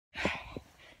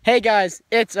Hey guys,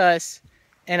 it's us.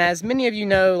 And as many of you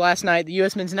know, last night the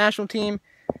U.S. men's national team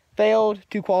failed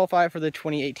to qualify for the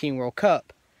 2018 World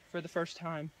Cup. For the first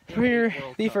time. For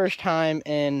the first time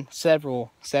in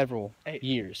several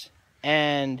years.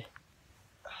 And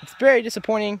it's very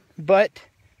disappointing, but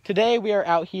today we are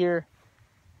out here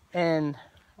in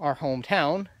our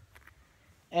hometown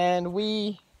and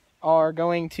we are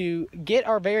going to get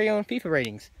our very own FIFA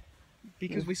ratings.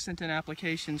 Because we sent in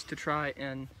applications to try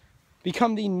and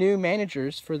become the new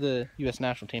managers for the U.S.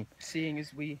 national team. Seeing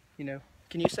as we, can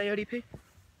you say ODP?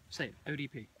 Say it,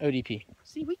 ODP. ODP.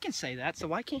 See, we can say that, so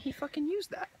why can't he fucking use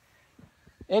that?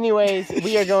 Anyways,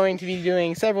 we are going to be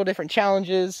doing several different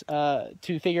challenges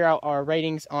to figure out our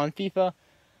ratings on FIFA.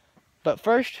 But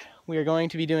first, we are going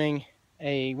to be doing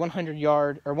a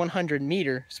 100-yard or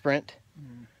 100-meter sprint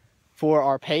for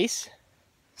our pace.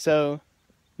 So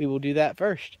we will do that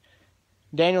first.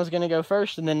 Daniel's going to go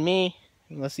first, and then me.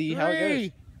 Let's see how it goes.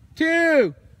 3,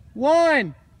 2,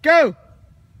 1, go!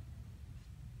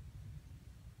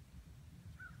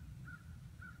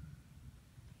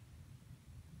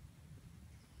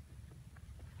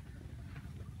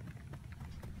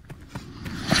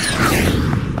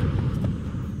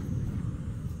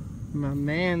 My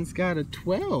man's got a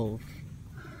 12.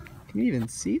 Can you even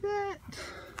see that?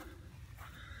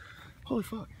 Holy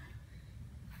fuck.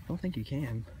 I don't think you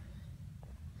can.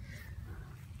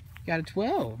 Got a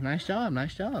 12. Nice job,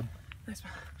 nice job. It's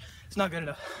not good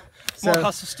enough. More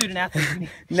hustle student athlete.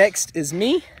 Next is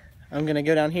me. I'm gonna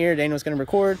go down here. Daniel's gonna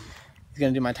record. He's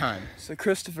gonna do my time. So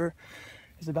Christopher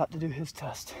is about to do his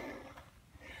test.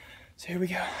 So here we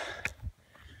go.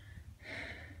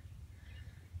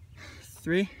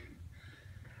 3,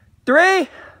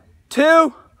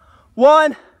 2,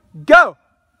 1, go!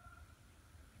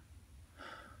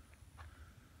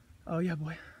 Oh yeah,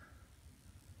 boy.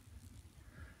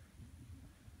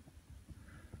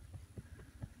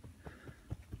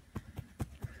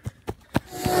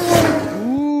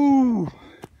 Ooh,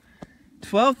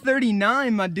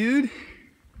 12:39, my dude.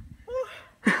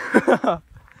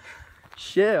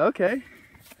 Shit, okay.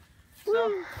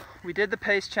 So we did the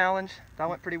pace challenge. That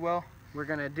went pretty well. We're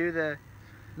gonna do the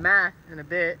math in a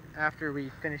bit after we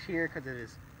finish here because it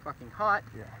is fucking hot.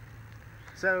 Yeah.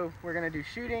 So we're gonna do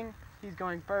shooting. He's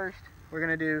going first. We're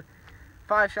gonna do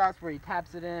 5 shots where he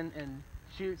taps it in and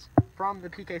shoots from the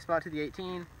PK spot to the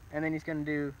 18, and then he's gonna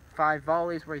do 5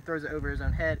 volleys where he throws it over his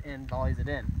own head and volleys it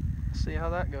in. See how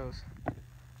that goes.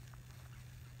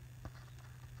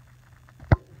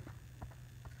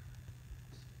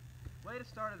 Way to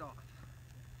start it off.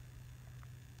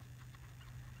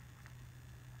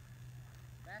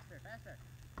 Faster, faster.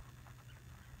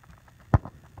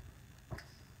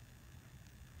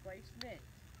 Placement.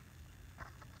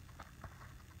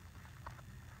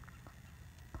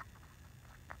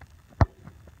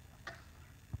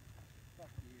 Fuck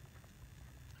you.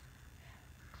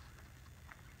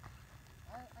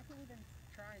 I can't even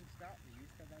try and stop these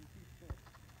because I'm too short.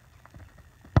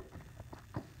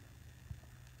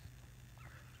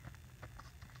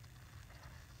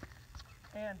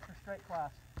 And for straight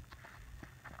class.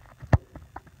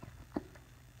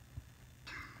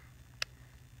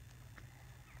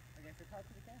 I guess it's hard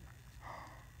to the camera.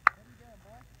 What are you doing,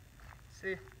 boy?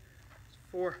 See, it's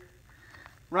 4.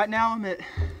 Right now I'm at, I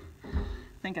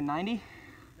think a 90.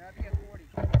 That'd be a 40.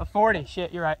 A 40,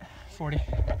 shit, you're right, 40.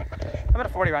 I'm at a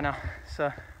 40 right now,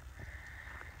 so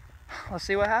let's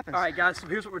see what happens. All right, guys, so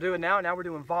here's what we're doing now. Now we're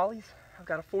doing volleys. I've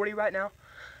got a 40 right now.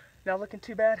 Not looking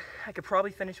too bad. I could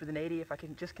probably finish with an 80 if I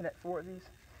can just connect 4 of these.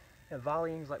 And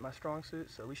volleying is like my strong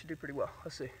suit, so we should do pretty well.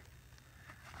 Let's see.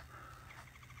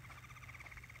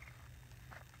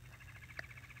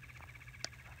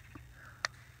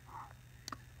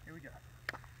 Here we go.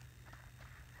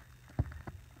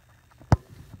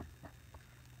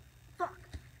 Fuck!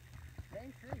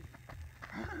 Dang straight.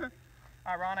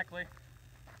 Ironically.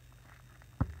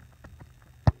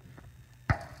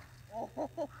 Oh,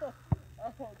 God.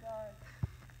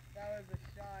 That was a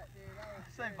shot, dude. That was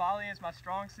I say volleying is my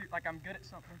strong suit, like I'm good at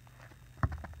something.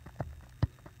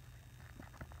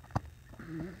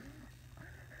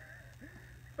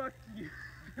 Fuck you.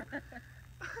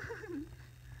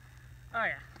 Oh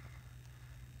yeah.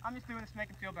 I'm just doing this to make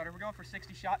him feel better. We're going for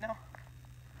 60 shot now.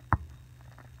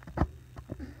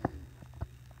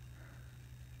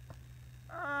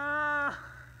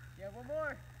 Yeah, one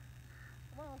more.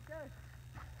 Come on, let's go.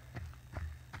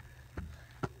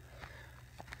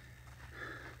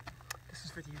 This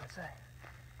is for the USA.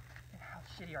 And how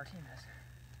shitty our team is.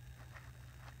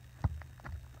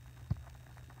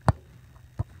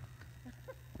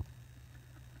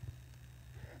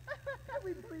 Can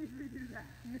we please redo that?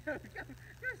 No,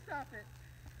 go stop it.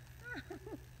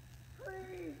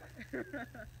 Please.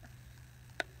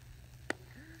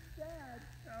 Dad.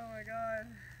 Oh my God.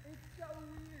 It's so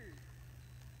weird.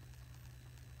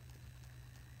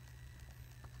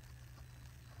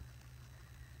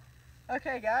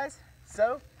 Okay, guys.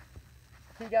 So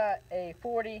he got a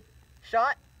 40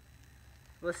 shot.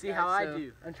 Let's see how I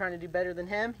do. I'm trying to do better than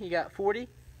him. He got 40.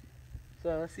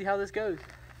 So let's see how this goes.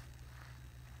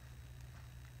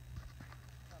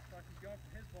 Oh fuck, he's going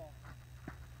for his ball.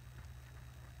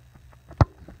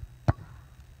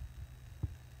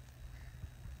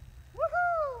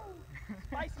 Woohoo!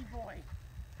 Spicy boy.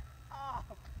 Oh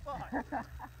fuck.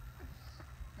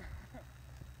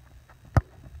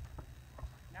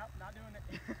 Nope, not doing it.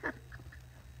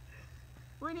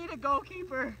 We need a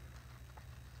goalkeeper.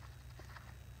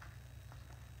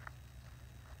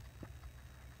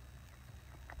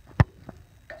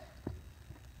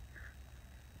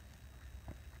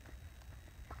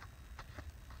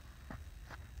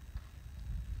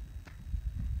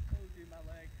 Oh dude, my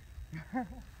leg.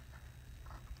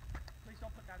 Please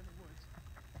don't put that in the woods.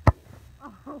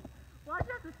 Oh, why'd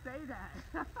you have to say that?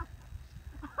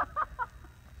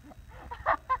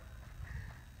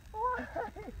 Why?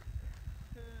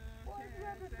 Why did you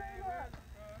have to say that?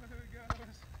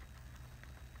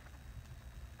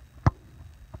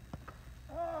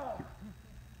 Oh.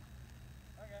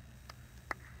 Okay.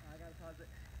 I gotta pause it.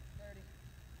 30.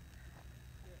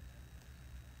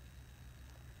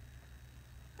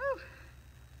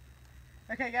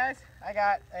 Okay, guys, I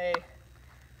got a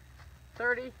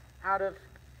 30 out of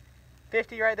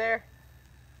 50 right there.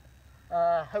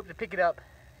 Hope to pick it up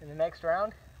in the next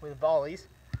round with volleys.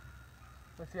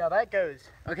 Let's see how that goes.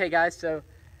 Okay, guys, so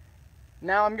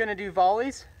now I'm gonna do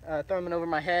volleys, throwing them over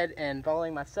my head and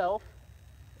volleying myself,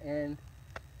 and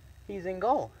he's in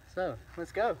goal. So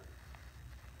let's go.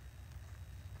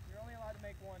 You're only allowed to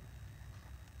make one.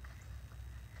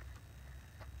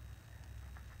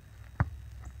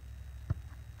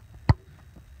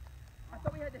 I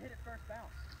thought we had to hit it first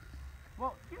bounce.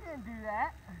 Well, you didn't do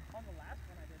that. On the last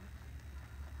one I didn't.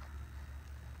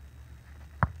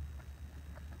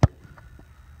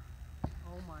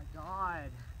 Oh my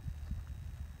God.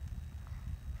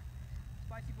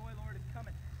 Spicy boy lord is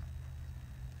coming.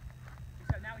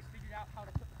 Except now he's figured out how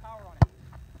to put the power on it.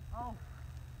 Oh.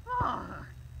 Fuck.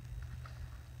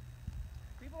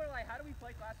 People are like, how do we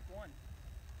play Classic 1?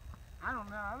 I don't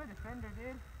know. I'm a defender,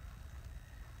 dude.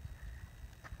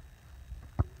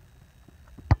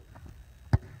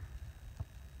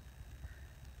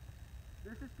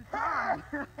 This is the time.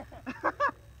 Okay,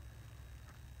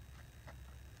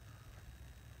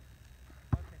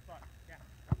 fuck. Yeah.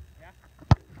 Yeah.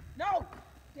 No!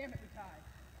 Damn it, we tied.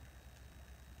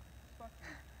 Fuck you.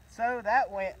 So that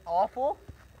went awful,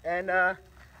 and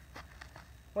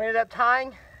we ended up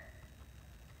tying.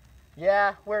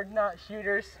 Yeah, we're not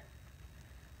shooters.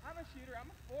 I'm a shooter, I'm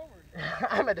a forward.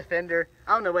 I'm a defender.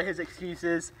 I don't know what his excuse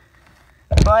is.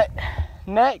 But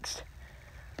next,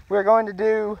 we're going to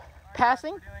do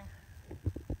passing. We're doing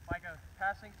like a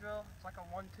passing drill. It's like a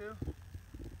 1-2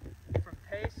 from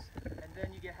pace, and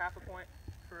then you get half a point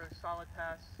for a solid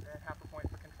pass and half a point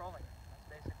for controlling it.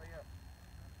 That's basically it.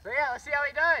 So yeah, let's see how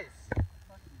he does.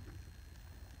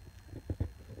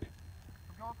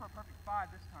 We're going for a perfect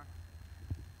 5 this time.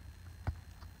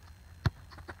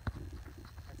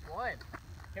 That's one.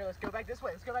 Here, let's go back this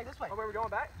way. Let's go back this way. Oh, where are we going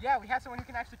back? Yeah, we have someone who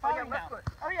can actually follow yeah, me left now. foot.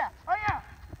 Oh yeah, oh yeah,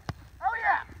 oh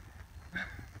yeah.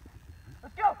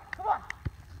 Let's go, come on.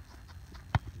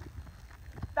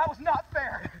 That was not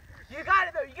fair. You got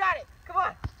it though, you got it. Come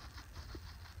on.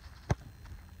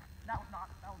 That was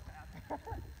bad.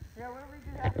 Yeah, what do we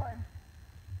do that one?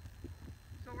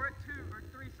 So we're at 2 or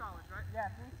 3 solids, right? Yeah,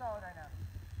 3 solid right now.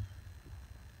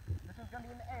 This one's gonna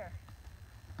be in the air.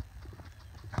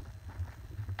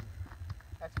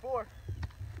 That's 4.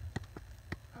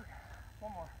 Okay,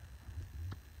 one more.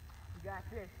 You got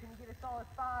this. Can you get a solid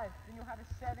 5? Then you'll have a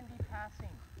 70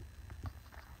 passing.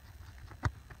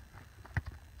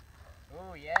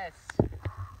 Oh, yes.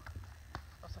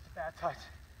 Oh, such a bad touch.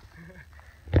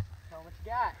 Tell him what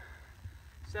you got.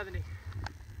 70.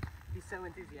 He's so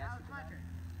enthusiastic. Now it's my about turn. it.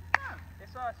 Oh,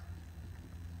 it's us.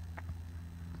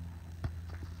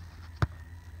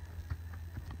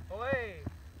 Away.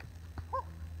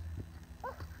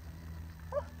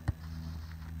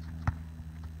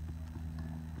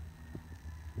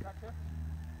 Got 2?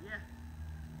 Yeah.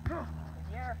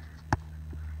 In the air.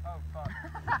 Oh, fuck.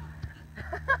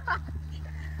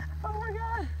 Oh my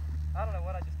God. I don't know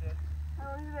what I just did. I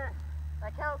don't either.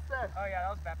 That counts though. Oh yeah, that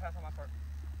was a bad pass on my part.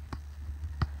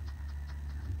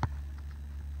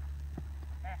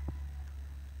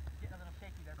 Getting a little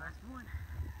shaky there, bro. Last one.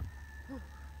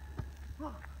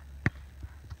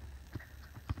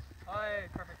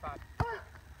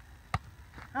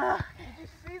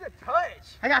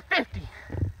 I got 50.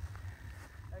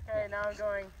 Okay, now I'm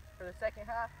going for the second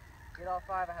half. Get all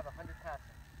 5, I have 100 passing.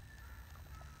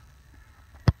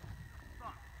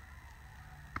 Fuck.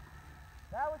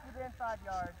 That was within 5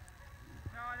 yards.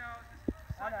 No, I know.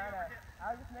 I know. I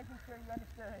was just making sure you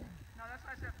understood. No, that's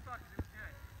why I said fuck, because it was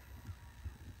good.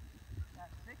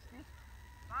 That's 60.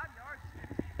 5 yards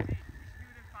is 15 feet. You should be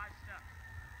within 5 steps.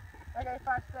 Okay,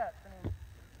 5 steps. I mean,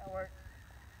 that works.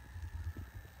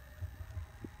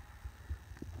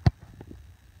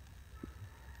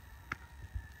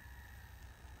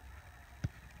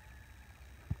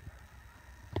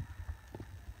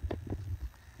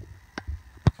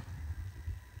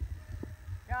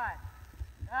 God.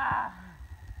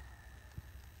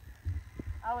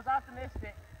 I was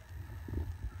optimistic.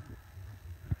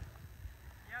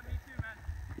 Yeah, me too, man.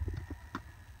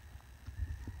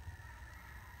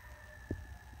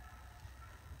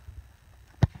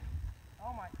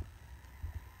 Oh my.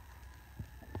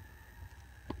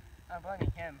 I'm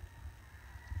blaming him.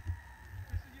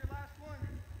 This is your last one.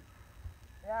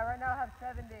 Yeah, right now I have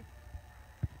 70.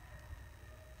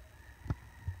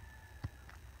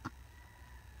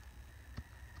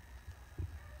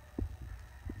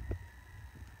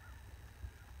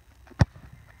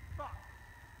 Fuck.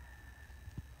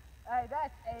 Hey,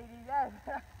 that's 80. That's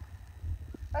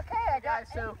okay, I got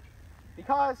so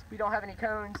because we don't have any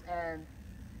cones and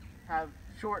have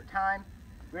short time,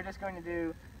 we're just going to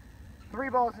do 3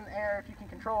 balls in the air. If you can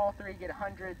control all 3, get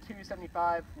 100, 2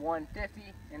 75, 1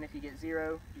 50, and if you get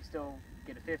 0, you still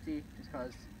get a 50, just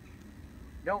because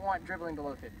you don't want dribbling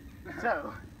below 50.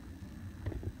 So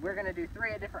we're gonna do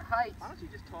 3 at different heights. Why don't you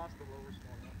just toss the lowest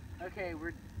one up? Okay,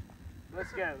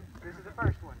 let's go. This is the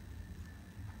first one.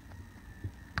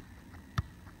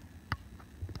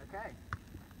 Okay.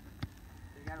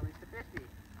 So you got at least a 50.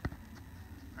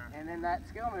 And then that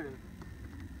skill move.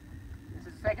 This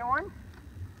is the second one.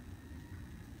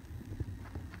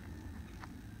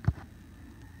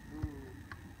 Ooh.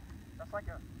 That's like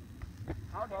a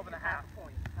I'll 12 and a half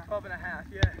point. 12 12 and a half,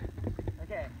 yeah.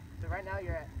 Okay, so right now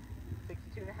you're at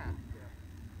 62 and a half.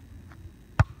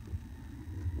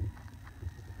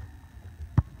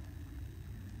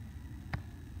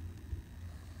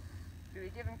 Do we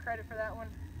give him credit for that one?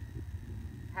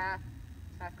 Half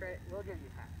credit. We'll give you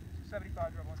half.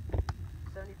 75 dribbling.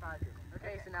 75 dribbling.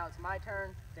 Okay, so now it's my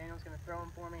turn. Daniel's gonna throw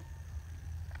him for me.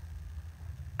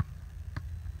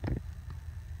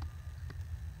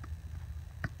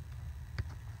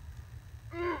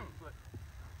 Flip.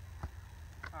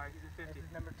 Alright, he's at 50. This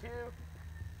is number 2.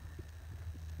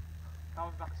 That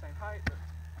was about the same height, but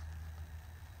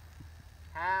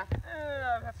Half.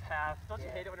 that's half. Don't you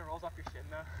Yeah. hate it when it rolls off your shin,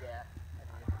 though? Yeah, I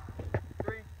do.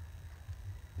 3.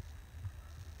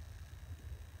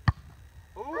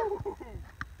 Ooh!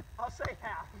 I'll say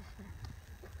half.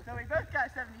 So we both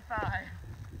got 75.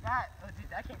 Oh dude,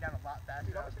 that came down a lot faster.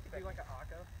 Dude, I wish I could do like an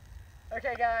Akko.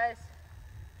 Okay guys,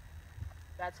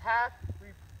 that's half. We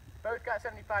both got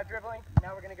 75 dribbling.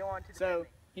 Now we're gonna go on to the So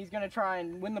he's gonna try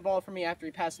and win the ball for me after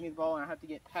he passes me the ball, and I have to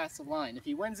get past the line. If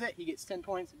he wins it, he gets 10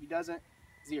 points. If he doesn't,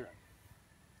 0.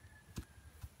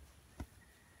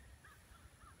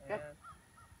 Okay.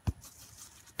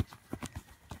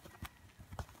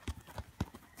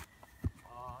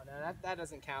 Oh no, that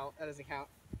doesn't count. That doesn't count.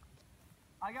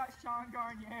 I got Sean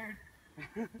Garnier.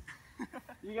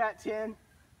 You got 10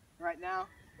 right now.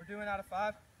 We're doing out of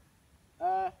 5?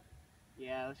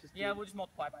 Yeah, let's just Yeah, we'll just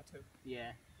multiply by 2.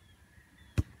 Yeah.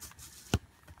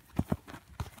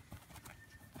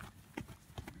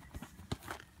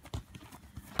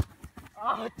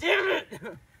 Oh, damn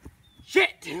it!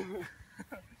 Shit!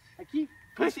 I keep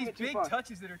pushing it too big far.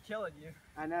 touches that are killing you.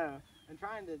 I know. I'm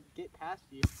trying to get past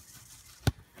you.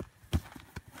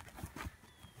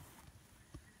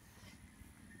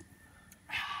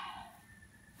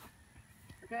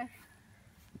 Okay.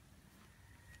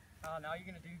 Oh, now you're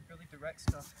gonna do really direct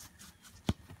stuff.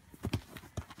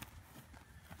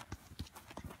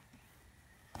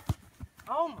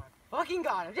 Oh my fucking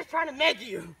god, I'm just trying to meg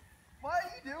you. Why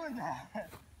are you doing that?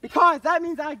 Because that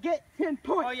means I get 10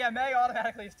 points. Oh yeah, Meg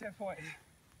automatically is 10 points.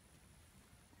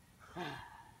 What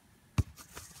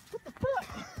the fuck?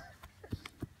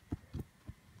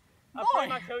 I'm praying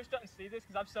my coach doesn't see this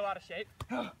because I'm so out of shape.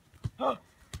 Oh,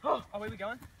 wait, we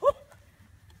going?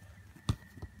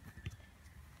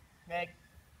 Meg.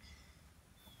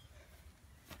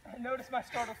 I noticed my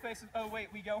startled face. Oh wait,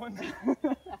 we going?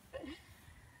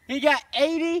 He got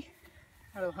 80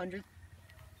 out of 100.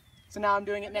 So now I'm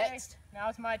doing it Okay. next. Now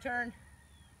it's my turn.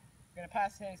 I'm gonna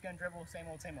pass it in, he's gonna dribble, same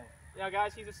old, same old. Yeah,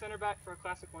 guys, he's a center back for a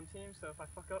Classic 1 team, so if I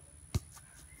fuck up.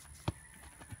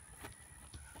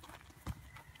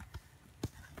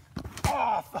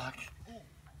 Oh, fuck. Ooh,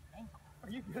 ankle. Are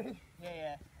you good?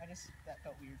 Yeah. That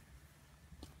felt weird.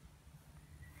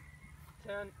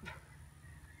 10.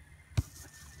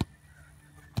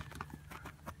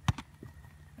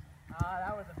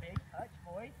 That was a big touch,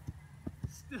 boy.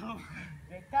 Still.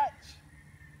 Big touch.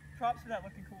 Props for that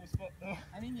looking cool as fuck, though.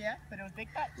 I mean, yeah, but it was big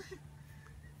touch.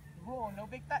 Whoa, no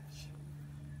big touch.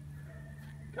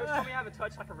 Coach told me I have a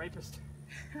touch like a rapist.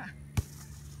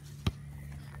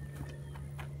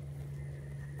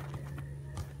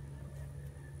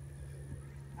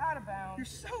 Out of bounds. You're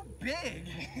so big.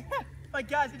 Like,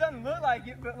 guys, it doesn't look like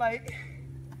it, but like.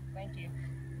 Thank you.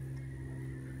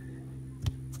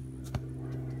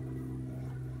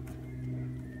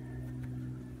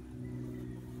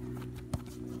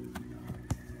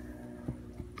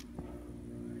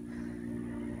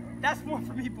 That's one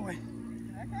for me, boy. Okay.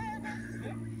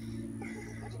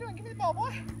 What you doing? Give me the ball,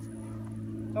 boy.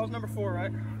 That was number 4,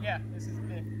 right? Yeah, this is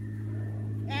the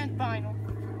and final.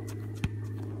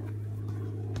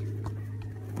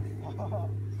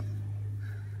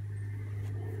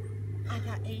 I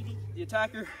got 80. The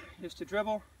attacker is to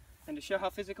dribble, and to show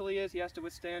how physical he is, he has to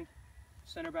withstand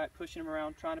center back pushing him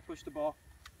around, trying to push the ball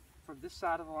from this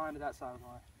side of the line to that side of the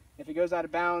line. If it goes out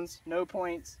of bounds, no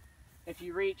points. If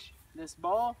you reach this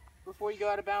ball before you go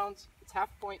out of bounds, it's half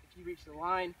a point. If you reach the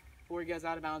line before it goes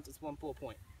out of bounds, it's 1 full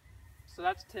point. So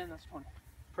that's 10, that's 20.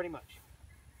 Pretty much.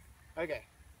 Okay.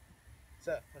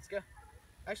 So, let's go.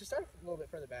 Actually, start a little bit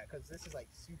further back because this is like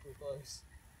super close.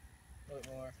 A little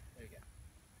bit more. There you go.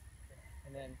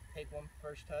 And then take one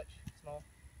first touch, small,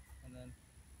 and then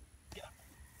Yeah.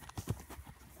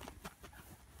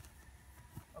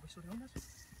 Are we still doing this?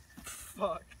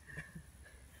 Fuck.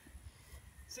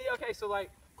 See, okay, so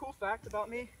like, cool fact about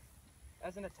me,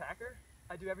 as an attacker,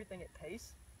 I do everything at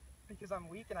pace because I'm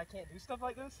weak and I can't do stuff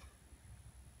like this.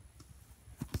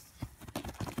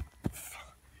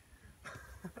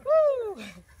 woo!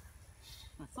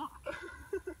 That sucks.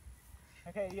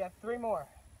 Okay, you have 3 more.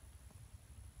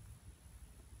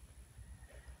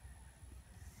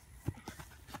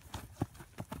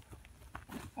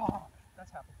 Oh,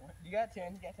 that's half a point. You got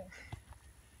 10. You got 10.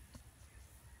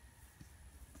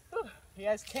 Whew. He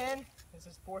has 10. This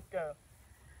is 4th go.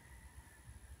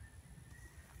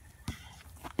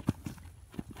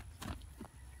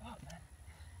 Oh, man.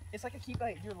 It's like I keep,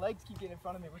 like, your legs keep getting in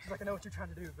front of me, which is like I know what you're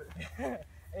trying to do, but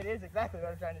It is exactly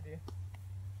what I'm trying to do.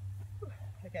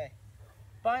 Okay.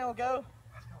 Final go.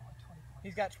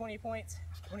 He's got 20 points.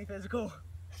 20 physical.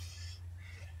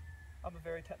 I'm a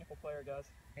very technical player, guys.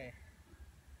 Okay.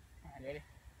 You ready?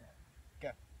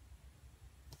 Go.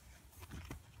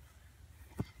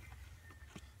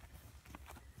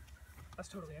 That's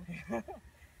totally empty.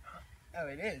 Oh,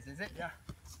 it is it? Yeah.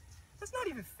 That's not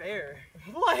even fair.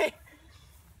 What?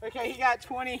 Okay, he got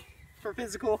 20 for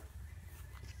physical.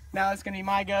 Now it's gonna be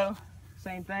my go.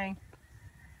 Same thing.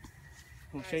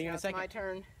 We'll show you in a second. It's my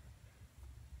turn.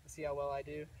 Let's see how well I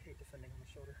do. I hate defending on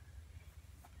the shoulder.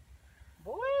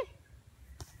 Boy!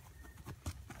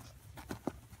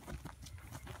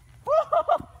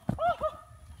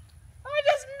 I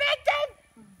just met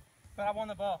him! But I won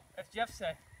the ball. As Jeff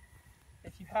said,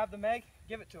 if you have the meg,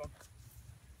 give it to him.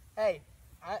 Hey,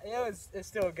 it's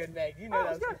still a good meg. You know that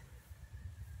was good.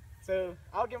 So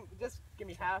I'll just give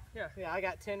me half. Yeah. Yeah, I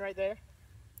got 10 right there.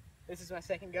 This is my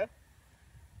second go.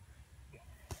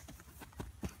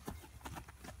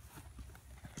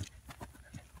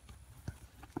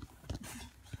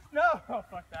 No! Oh,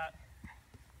 fuck that.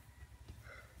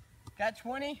 Got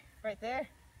 20 right there.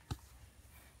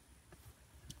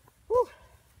 Whew.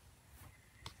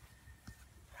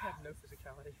 I have no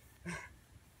physicality.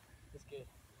 It's good.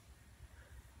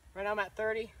 Right now I'm at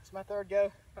 30. It's my 3rd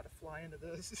go. About to fly into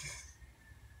this.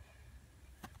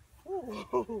 Ooh.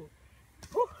 Whew.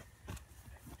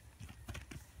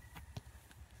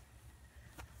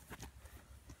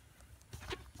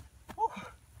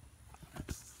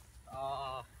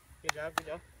 Good job, good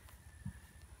job.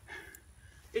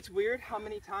 It's weird how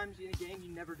many times in a game you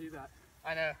never do that.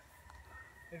 I know.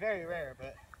 They're very rare,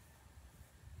 but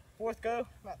 4th go,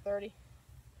 I'm at 30.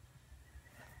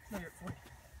 No, you're at 40.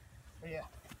 But yeah.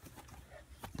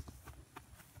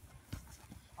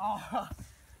 Oh,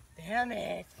 damn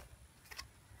it.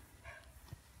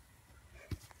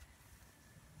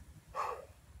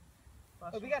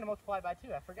 Oh, we got to multiply by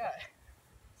 2, I forgot.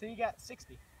 So you got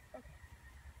 60. Okay.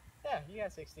 Yeah, you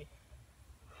got 60.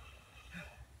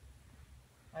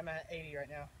 I'm at 80 right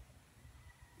now.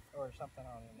 Or something,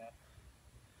 I don't even know.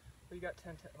 Well, you got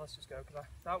 10, let's just go, because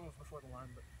that one was before the line,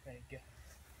 but there you go.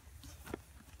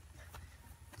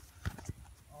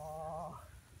 Oh.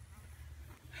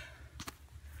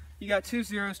 You got 2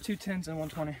 zeros, 2 10s, and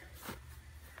 120.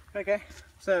 Okay,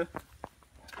 so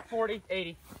 40,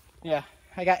 80. yeah,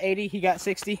 I got 80, he got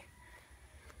 60.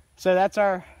 So that's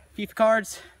our FIFA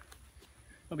cards.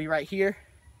 They'll be right here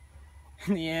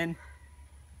in the end.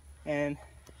 And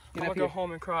I'm gonna go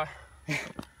home and cry.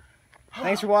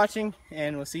 Thanks for watching,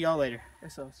 and we'll see y'all later.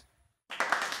 This is.